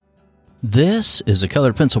This is a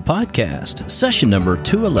Colored Pencil Podcast, session number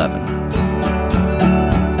 211.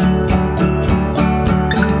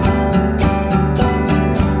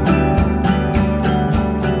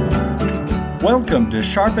 Welcome to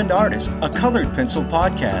Sharpened Artist, a Colored Pencil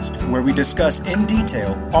Podcast, where we discuss in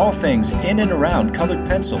detail all things in and around colored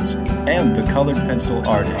pencils and the colored pencil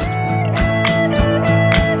artist.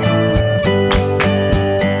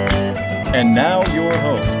 And now your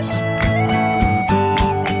hosts,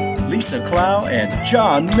 Lisa Clow and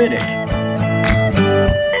John Middick.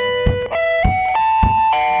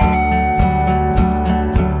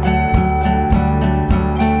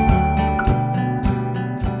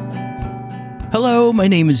 Hello, my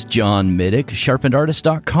name is John Middick,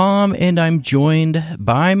 sharpenedartist.com, and I'm joined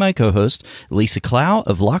by my co-host, Lisa Clow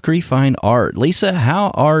of Lockery Fine Art. Lisa, how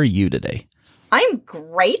are you today? I'm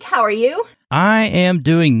great. How are you? I am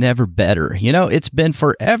doing never better. You know, it's been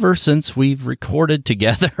forever since we've recorded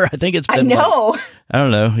together. I think it's been, I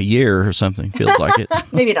don't know, a year or something. Feels like it.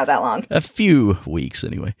 Maybe not that long. A few weeks,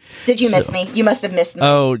 anyway. Did you miss me? You must have missed me.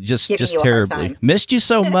 Oh, just terribly. Missed you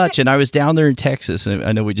so much, and I was down there in Texas, and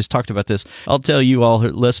I know we just talked about this. I'll tell you all who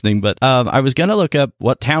are listening, but I was going to look up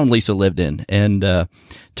what town Lisa lived in, and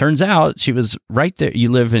turns out she was right there. You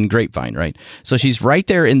live in Grapevine, right? So she's right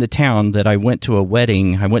there in the town that I went to a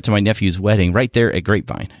wedding. I went to my nephew's wedding right there at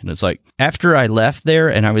Grapevine. And it's like, after I left there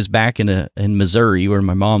and I was back in Missouri where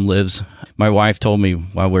my mom lives, my wife told me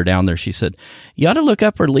while we were down there, she said, you ought to look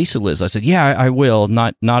up where Lisa lives. I said, yeah, I will.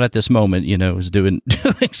 Not at this moment, you know, I was doing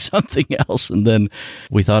something else. And then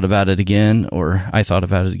we thought about it again, or I thought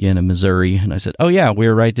about it again in Missouri. And I said, oh yeah, we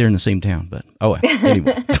were right there in the same town. But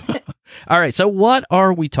anyway. All right, so what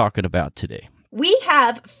are we talking about today? We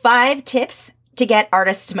have 5 tips to get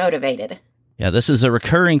artists motivated. Yeah, this is a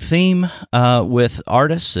recurring theme with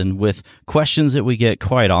artists and with questions that we get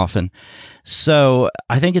quite often. So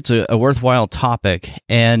I think it's a worthwhile topic.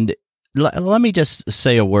 And let me just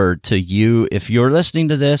say a word to you. If you're listening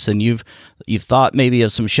to this and you've thought maybe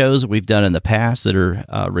of some shows that we've done in the past that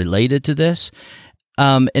are related to this,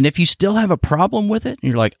 and if you still have a problem with it, and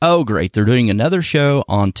you're like, oh, great, they're doing another show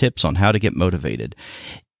on tips on how to get motivated.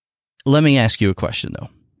 Let me ask you a question, though.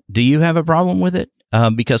 Do you have a problem with it?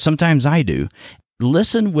 Because sometimes I do.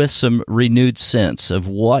 Listen with some renewed sense of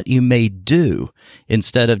what you may do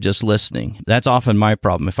instead of just listening. That's often my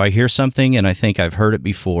problem. If I hear something and I think I've heard it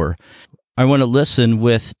before, I want to listen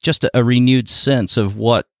with just a renewed sense of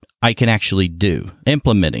what I can actually do.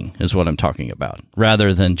 Implementing is what I'm talking about,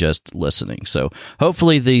 rather than just listening. So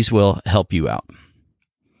hopefully these will help you out.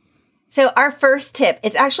 So our first tip,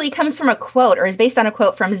 it actually comes from a quote, or is based on a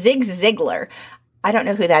quote from Zig Ziglar. I don't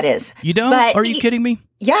know who that is. You don't? Are you kidding me?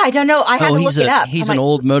 Yeah, I don't know. I had to look it up. He's an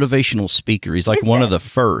old motivational speaker. He's like one of the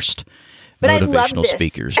first motivational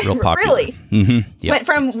speakers. Real popular. Really? Mm-hmm. Yep. But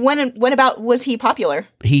from when about was he popular?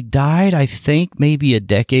 He died, I think, maybe a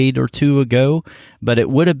decade or two ago, but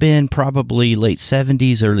it would have been probably late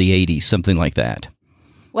 70s, early 80s, something like that.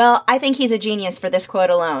 Well, I think he's a genius for this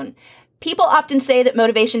quote alone. People often say that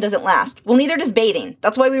motivation doesn't last. Well, neither does bathing.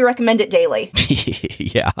 That's why we recommend it daily.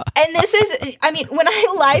 Yeah. And this is, when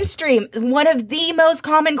I live stream, one of the most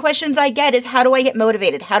common questions I get is, how do I get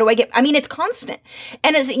motivated? It's constant.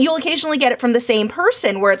 And you'll occasionally get it from the same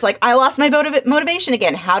person where it's like, I lost my motivation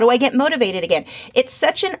again. How do I get motivated again? It's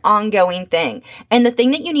such an ongoing thing. And the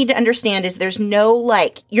thing that you need to understand is there's no,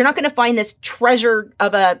 you're not going to find this treasure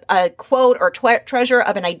of a quote or treasure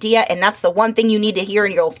of an idea. And that's the one thing you need to hear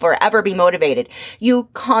and you'll forever be motivated. You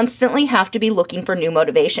constantly have to be looking for new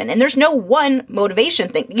motivation. And there's no one motivation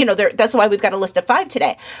thing. That's why we've got a list of 5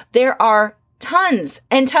 today. There are tons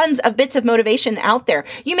and tons of bits of motivation out there.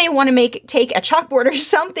 You may want to take a chalkboard or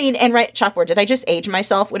something and write chalkboard. Did I just age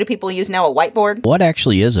myself? What do people use now? A whiteboard? What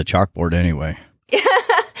actually is a chalkboard anyway?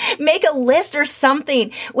 Make a list or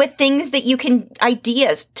something with things that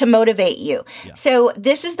ideas to motivate you. Yeah. So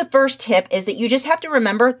this is the first tip, is that you just have to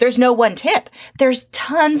remember there's no one tip. There's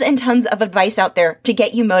tons and tons of advice out there to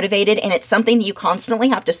get you motivated, and it's something that you constantly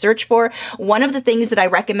have to search for. One of the things that I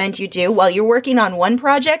recommend you do while you're working on one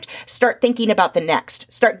project, start thinking about the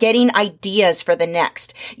next. Start getting ideas for the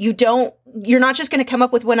next. You're not just going to come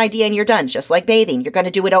up with one idea and you're done, just like bathing. You're going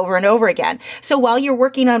to do it over and over again. So while you're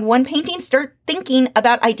working on one painting, start thinking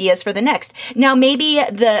about ideas for the next. Now, maybe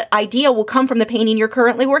the idea will come from the painting you're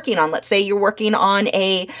currently working on. Let's say you're working on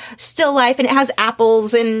a still life and it has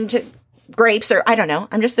apples and grapes, or I don't know.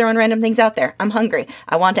 I'm just throwing random things out there. I'm hungry.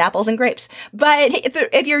 I want apples and grapes. But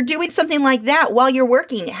if you're doing something like that while you're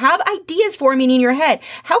working, have ideas forming in your head.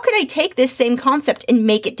 How could I take this same concept and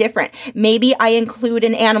make it different? Maybe I include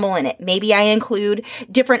an animal in it. Maybe I include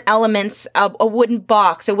different elements of a wooden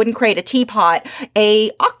box, a wooden crate, a teapot,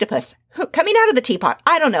 a octopus coming out of the teapot.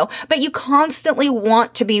 I don't know. But you constantly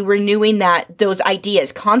want to be renewing those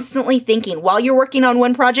ideas, constantly thinking while you're working on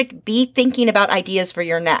one project, be thinking about ideas for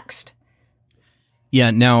your next.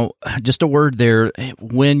 Yeah. Now, just a word there.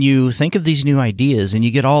 When you think of these new ideas and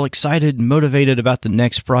you get all excited and motivated about the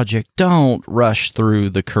next project, don't rush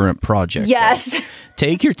through the current project. Yes.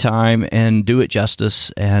 Take your time and do it justice,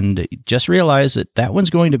 and just realize that one's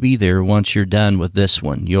going to be there once you're done with this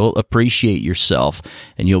one. You'll appreciate yourself,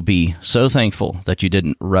 and you'll be so thankful that you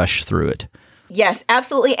didn't rush through it. Yes,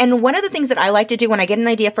 absolutely. And one of the things that I like to do when I get an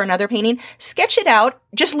idea for another painting, sketch it out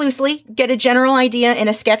just loosely, get a general idea in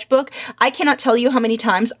a sketchbook. I cannot tell you how many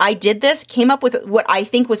times I did this, came up with what I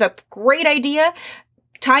think was a great idea.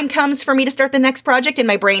 Time comes for me to start the next project in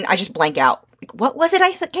my brain, I just blank out. What was it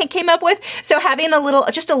I came up with? So having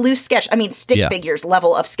just a loose sketch, stick figures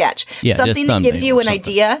level of sketch, something that gives you an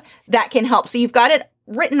idea that can help. So you've got it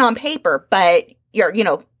written on paper, but you're,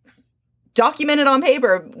 documented on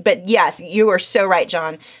paper. But yes, you are so right,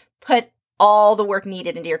 John. Put all the work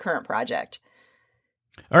needed into your current project.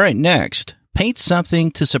 All right, next, paint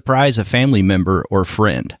something to surprise a family member or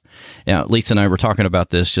friend. Now, Lisa and I were talking about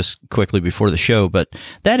this just quickly before the show, but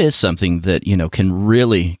that is something that, can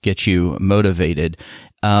really get you motivated.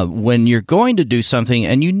 When you're going to do something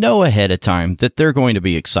and you know ahead of time that they're going to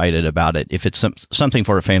be excited about it, if it's something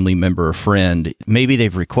for a family member or friend, maybe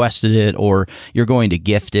they've requested it or you're going to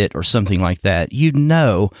gift it or something like that,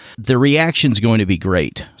 the reaction's going to be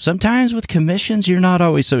great. Sometimes with commissions, you're not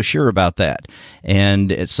always so sure about that.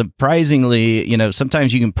 And it's surprisingly,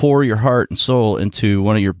 sometimes you can pour your heart and soul into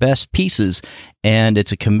one of your best pieces and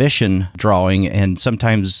it's a commission drawing, and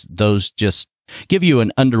sometimes those just give you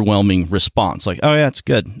an underwhelming response, like, oh yeah, it's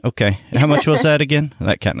good. Okay. How much was that again?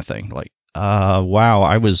 That kind of thing. Like, wow,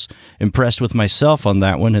 I was impressed with myself on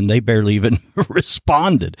that one and they barely even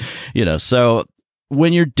responded, so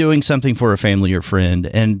when you're doing something for a family or friend,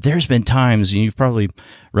 and there's been times, and you've probably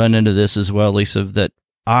run into this as well, Lisa, that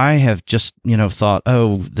I have just, thought,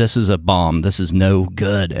 oh, this is a bomb. This is no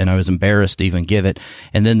good. And I was embarrassed to even give it.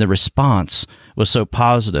 And then the response was so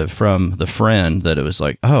positive from the friend that it was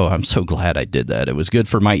like, oh, I'm so glad I did that. It was good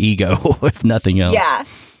for my ego, if nothing else. Yeah.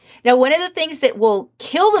 Now, one of the things that will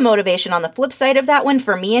kill the motivation on the flip side of that one,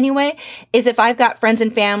 for me anyway, is if I've got friends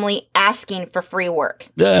and family asking for free work.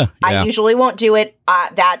 Yeah. I usually won't do it.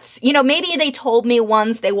 That's, maybe they told me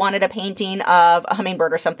once they wanted a painting of a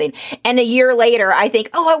hummingbird or something. And a year later, I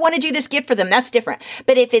think, oh, I want to do this gift for them. That's different.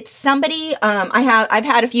 But if it's somebody, I've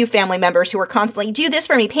had a few family members who are constantly, do this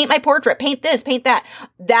for me, paint my portrait, paint this, paint that.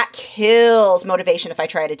 That kills motivation if I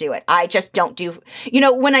try to do it. I just don't do,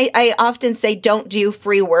 when I often say don't do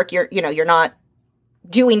free work, you're not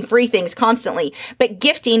doing free things constantly, but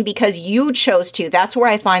gifting because you chose to, that's where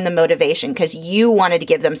I find the motivation, because you wanted to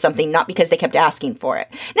give them something, not because they kept asking for it.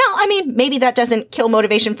 Now, maybe that doesn't kill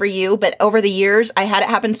motivation for you, but over the years, I had it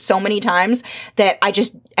happen so many times that I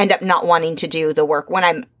just end up not wanting to do the work when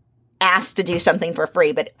I'm asked to do something for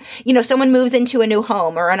free. But, someone moves into a new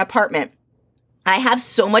home or an apartment, I have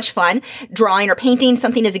so much fun drawing or painting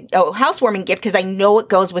something as a housewarming gift because I know it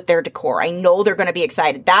goes with their decor. I know they're going to be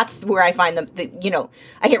excited. That's where I find them,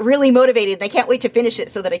 I get really motivated and I can't wait to finish it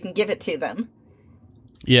so that I can give it to them.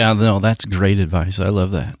 Yeah, no, that's great advice. I love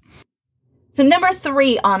that. So number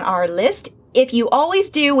 3 on our list, if you always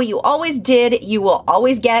do what you always did, you will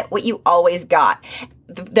always get what you always got.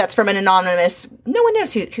 That's from an anonymous, no one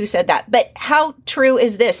knows who said that. But how true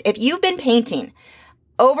is this? If you've been painting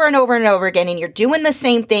over and over and over again, and you're doing the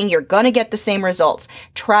same thing, you're going to get the same results.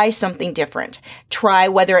 Try something different. Try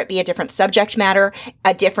whether it be a different subject matter,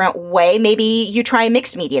 a different way. Maybe you try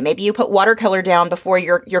mixed media. Maybe you put watercolor down before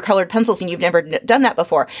your colored pencils and you've never done that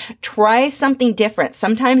before. Try something different.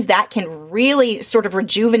 Sometimes that can really sort of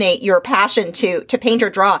rejuvenate your passion to paint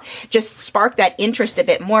or draw. Just spark that interest a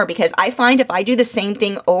bit more, because I find if I do the same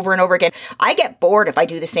thing over and over again, I get bored if I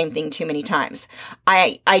do the same thing too many times.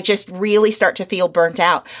 I just really start to feel burnt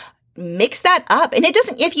out. Mix that up. And it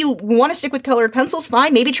doesn't, if you want to stick with colored pencils,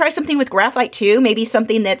 fine. Maybe try something with graphite too. Maybe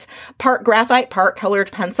something that's part graphite, part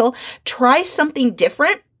colored pencil. Try something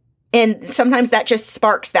different. And sometimes that just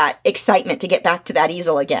sparks that excitement to get back to that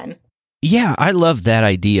easel again. Yeah, I love that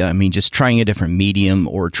idea. Just trying a different medium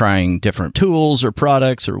or trying different tools or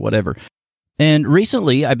products or whatever. And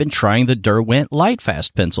recently, I've been trying the Derwent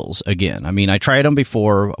Lightfast pencils again. I mean, I tried them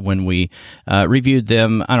before when we reviewed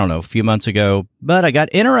them, I don't know, a few months ago, but I got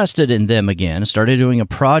interested in them again and started doing a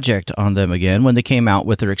project on them again when they came out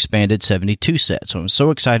with their expanded 72 set. So I'm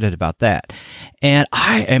so excited about that. And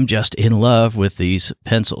I am just in love with these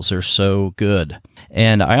pencils. They're so good.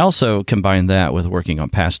 And I also combined that with working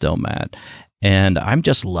on Pastelmat. And I'm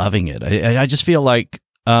just loving it. I just feel like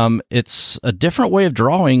it's a different way of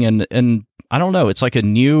drawing, and I don't know, it's like a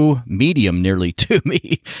new medium nearly to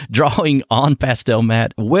me, drawing on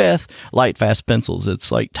Pastelmat with Lightfast pencils.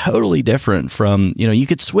 It's like totally different from, you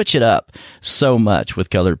could switch it up so much with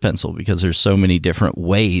colored pencil because there's so many different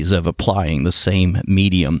ways of applying the same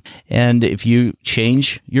medium. And if you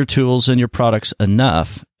change your tools and your products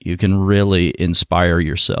enough, you can really inspire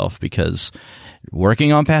yourself, because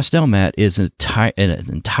working on Pastelmat is an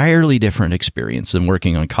entirely different experience than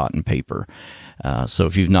working on cotton paper. So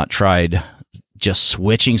if you've not tried just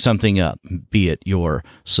switching something up, be it your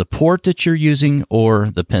support that you're using or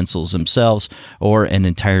the pencils themselves or an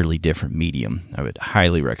entirely different medium, I would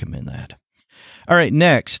highly recommend that. All right,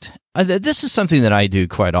 next, this is something that I do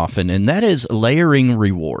quite often, and that is layering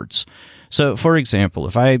rewards. So, for example,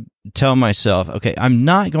 if I tell myself, okay, I'm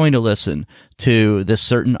not going to listen to this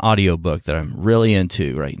certain audiobook that I'm really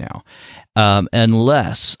into right now,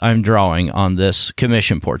 unless I'm drawing on this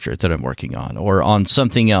commission portrait that I'm working on, or on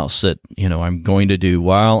something else that, I'm going to do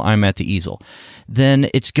while I'm at the easel, then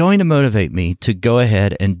it's going to motivate me to go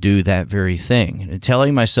ahead and do that very thing. And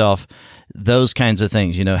telling myself those kinds of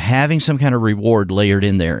things, having some kind of reward layered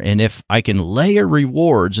in there. And if I can layer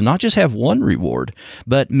rewards and not just have one reward,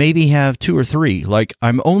 but maybe have 2 or 3, like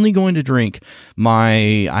I'm only going to drink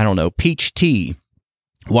my, peach tea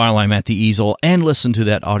while I'm at the easel and listen to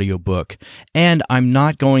that audiobook. And I'm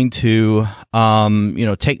not going to,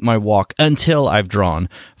 take my walk until I've drawn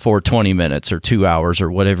for 20 minutes or 2 hours or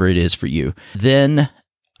whatever it is for you. Then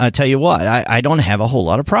I tell you what, I don't have a whole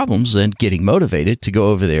lot of problems in getting motivated to go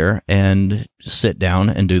over there and sit down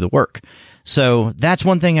and do the work. So that's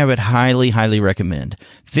one thing I would highly, highly recommend.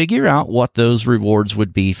 Figure out what those rewards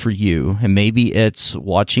would be for you. And maybe it's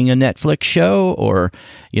watching a Netflix show, or,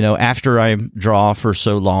 after I draw for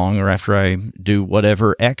so long, or after I do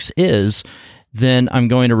whatever X is, then I'm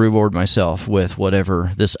going to reward myself with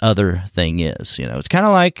whatever this other thing is. It's kind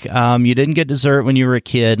of like you didn't get dessert when you were a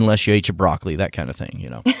kid unless you ate your broccoli, that kind of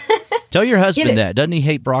thing, Tell your husband that. Doesn't he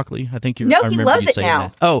hate broccoli? I think No, he loves it now.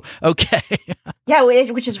 That. Oh, okay. Yeah,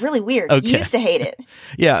 which is really weird. Okay. He used to hate it.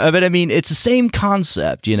 Yeah, but I mean, it's the same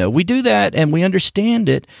concept. We do that and we understand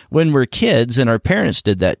it when we're kids, and our parents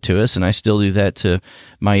did that to us, and I still do that to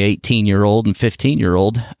my 18-year-old and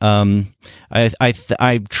 15-year-old. I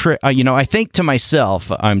think to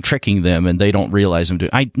myself, I'm tricking them, and they don't realize I'm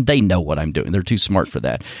doing. They know what I'm doing. They're too smart for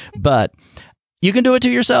that. But you can do it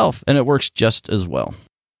to yourself, and it works just as well.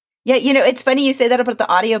 Yeah, it's funny you say that about the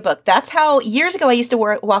audiobook. That's how years ago I used to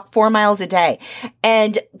walk 4 miles a day,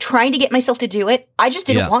 and trying to get myself to do it, I just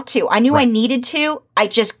didn't want to. I knew I needed to. I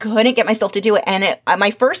just couldn't get myself to do it. And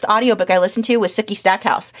my first audiobook I listened to was Sookie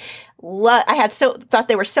Stackhouse. I thought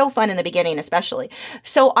they were so fun in the beginning, especially.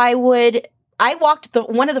 So I walked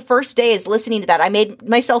one of the first days listening to that. I made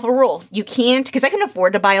myself a rule. You can't, because I couldn't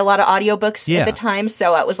afford to buy a lot of audiobooks at the time.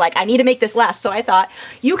 So it was like, I need to make this last. So I thought,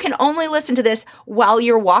 you can only listen to this while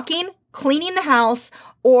you're walking, cleaning the house,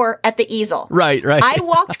 or at the easel. Right. I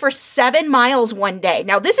walked for 7 miles one day.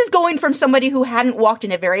 Now, this is going from somebody who hadn't walked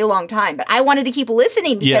in a very long time, but I wanted to keep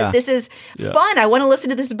listening because this is fun. I want to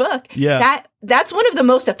listen to this book. Yeah. That's one of the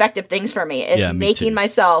most effective things for me, is making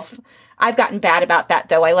myself... I've gotten bad about that,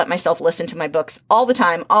 though. I let myself listen to my books all the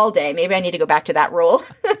time, all day. Maybe I need to go back to that rule.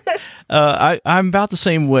 I'm about the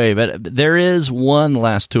same way, but there is one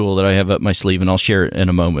last tool that I have up my sleeve, and I'll share it in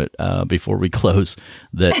a moment before we close,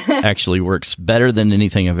 that actually works better than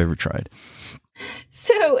anything I've ever tried.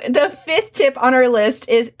 So the 5th tip on our list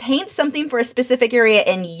is paint something for a specific area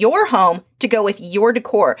in your home to go with your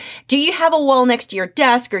decor. Do you have a wall next to your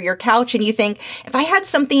desk or your couch and you think, if I had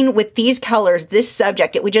something with these colors, this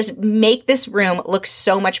subject, it would just make this room look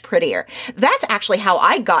so much prettier? That's actually how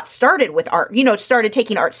I got started with art, started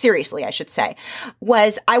taking art seriously, I should say,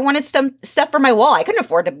 was I wanted some stuff for my wall. I couldn't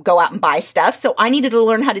afford to go out and buy stuff, so I needed to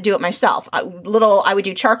learn how to do it myself. I would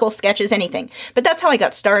do charcoal sketches, anything. But that's how I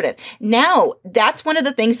got started. Now, that's one of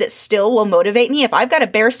the things that still will motivate me. If I've got a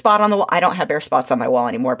bare spot on the wall, I don't have bare spots on my wall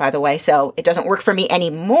anymore, by the way, so ago. It doesn't work for me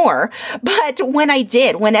anymore. But when I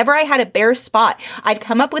did, whenever I had a bare spot, I'd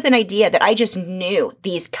come up with an idea that I just knew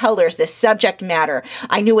these colors, this subject matter.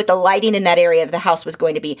 I knew what the lighting in that area of the house was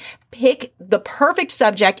going to be. Pick the perfect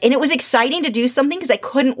subject. And it was exciting to do something because I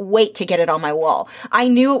couldn't wait to get it on my wall. I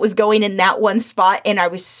knew it was going in that one spot and I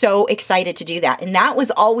was so excited to do that. And that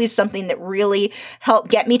was always something that really helped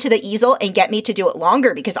get me to the easel and get me to do it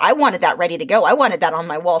longer because I wanted that ready to go. I wanted that on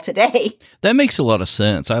my wall today. That makes a lot of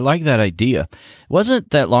sense. I like that idea. Wasn't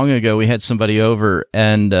that long ago we had somebody over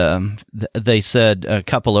and they said, a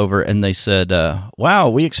couple over, and they said, wow,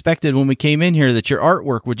 we expected when we came in here that your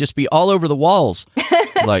artwork would just be all over the walls.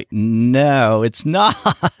 Like, no, it's not.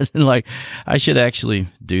 Like, I should actually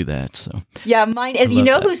do that. So yeah, mine is, you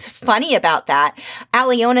know that. Who's funny about that?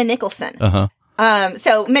 Aliona Nicholson.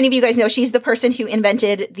 So many of you guys know she's the person who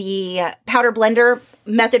invented the powder blender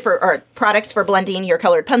method or products for blending your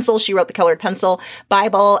colored pencils. She wrote the Colored Pencil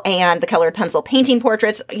Bible and the Colored Pencil Painting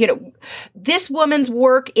Portraits. You know, this woman's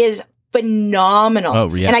work is phenomenal.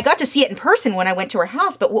 Oh, yeah. And I got to see it in person when I went to her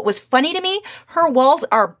house. But what was funny to me, her walls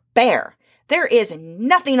are bare. There is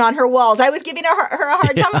nothing on her walls. I was giving her a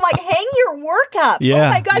hard time. I'm like, hang your work up. Yeah, oh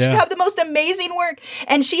my gosh, you have the most amazing work.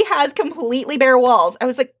 And she has completely bare walls. I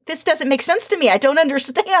was like, this doesn't make sense to me. I don't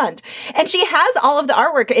understand. And she has all of the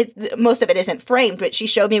artwork. Most of it isn't framed, but she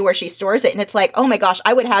showed me where she stores it. And it's like, oh my gosh,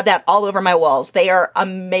 I would have that all over my walls. They are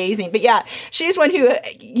amazing. But yeah, she's one who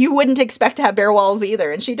you wouldn't expect to have bare walls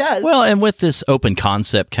either. And she does. Well, and with this open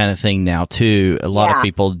concept kind of thing now too, a lot of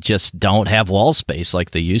people just don't have wall space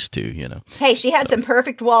like they used to, you know. Hey, she had some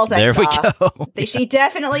perfect walls. There we go. She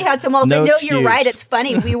definitely had some walls. No No, excuse. you're right. It's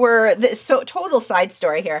funny. We were total side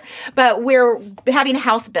story here, but we're having a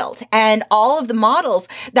house built, and all of the models.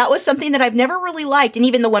 That was something that I've never really liked, and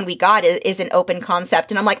even the one we got is an open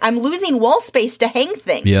concept. And I'm like, I'm losing wall space to hang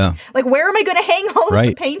things. Yeah. Like, where am I going to hang all of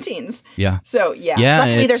the paintings? Yeah. So yeah.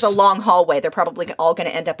 Luckily, there's a long hallway. They're probably all going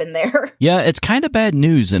to end up in there. Yeah, it's kind of bad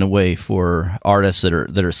news in a way for artists that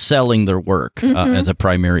are selling their work as a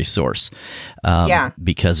primary source.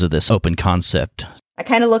 Because of this open concept. I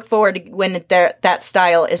kind of look forward to when that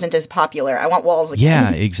style isn't as popular. I want walls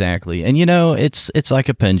again. Yeah, exactly. And you know, it's like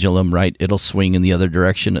a pendulum, right? It'll swing in the other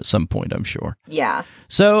direction at some point, I'm sure. Yeah.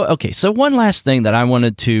 So one last thing that I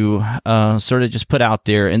wanted to sort of just put out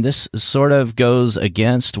there, and this sort of goes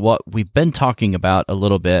against what we've been talking about a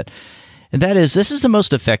little bit, and that is, this is the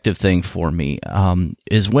most effective thing for me,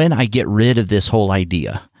 is when I get rid of this whole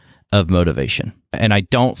idea of motivation. And I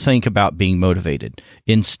don't think about being motivated.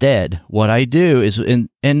 Instead, what I do is, and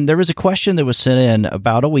there was a question that was sent in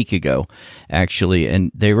about a week ago, actually,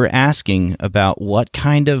 and they were asking about what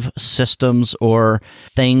kind of systems or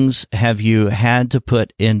things have you had to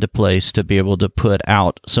put into place to be able to put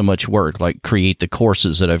out so much work, like create the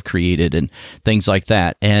courses that I've created and things like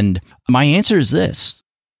that. And my answer is this: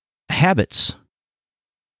 habits.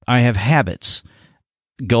 I have habits.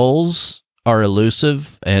 Goals are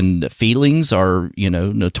elusive, and feelings are,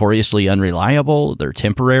 notoriously unreliable. They're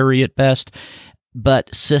temporary at best.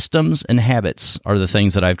 But systems and habits are the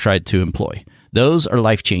things that I've tried to employ. Those are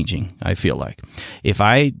life-changing, I feel like. If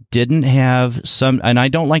I didn't have some, and I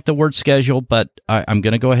don't like the word schedule, but I'm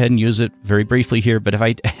going to go ahead and use it very briefly here, but if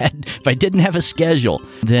I didn't have a schedule,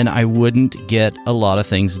 then I wouldn't get a lot of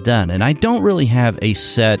things done. And I don't really have a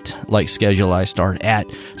set schedule. I start at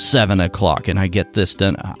 7 o'clock and I get this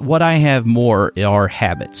done. What I have more are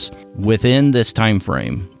habits. Within this time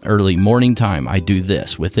frame, early morning time, I do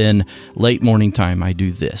this. Within late morning time, I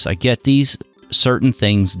do this. I get these certain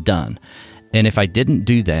things done. And if I didn't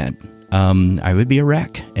do that, I would be a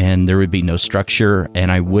wreck, and there would be no structure,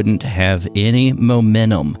 and I wouldn't have any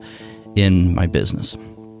momentum in my business.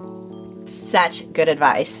 Such good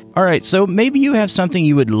advice. All right, so maybe you have something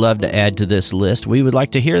you would love to add to this list. We would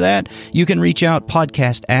like to hear that. You can reach out.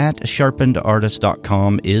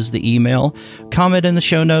 podcast@sharpenedartist.com is the email. Comment in the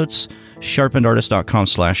show notes,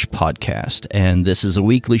 sharpenedartist.com/podcast. And this is a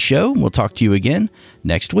weekly show. We'll talk to you again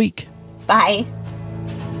next week. Bye.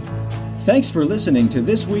 Thanks for listening to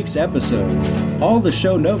this week's episode. All the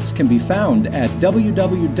show notes can be found at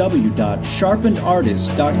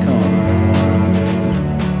www.sharpenedartist.com.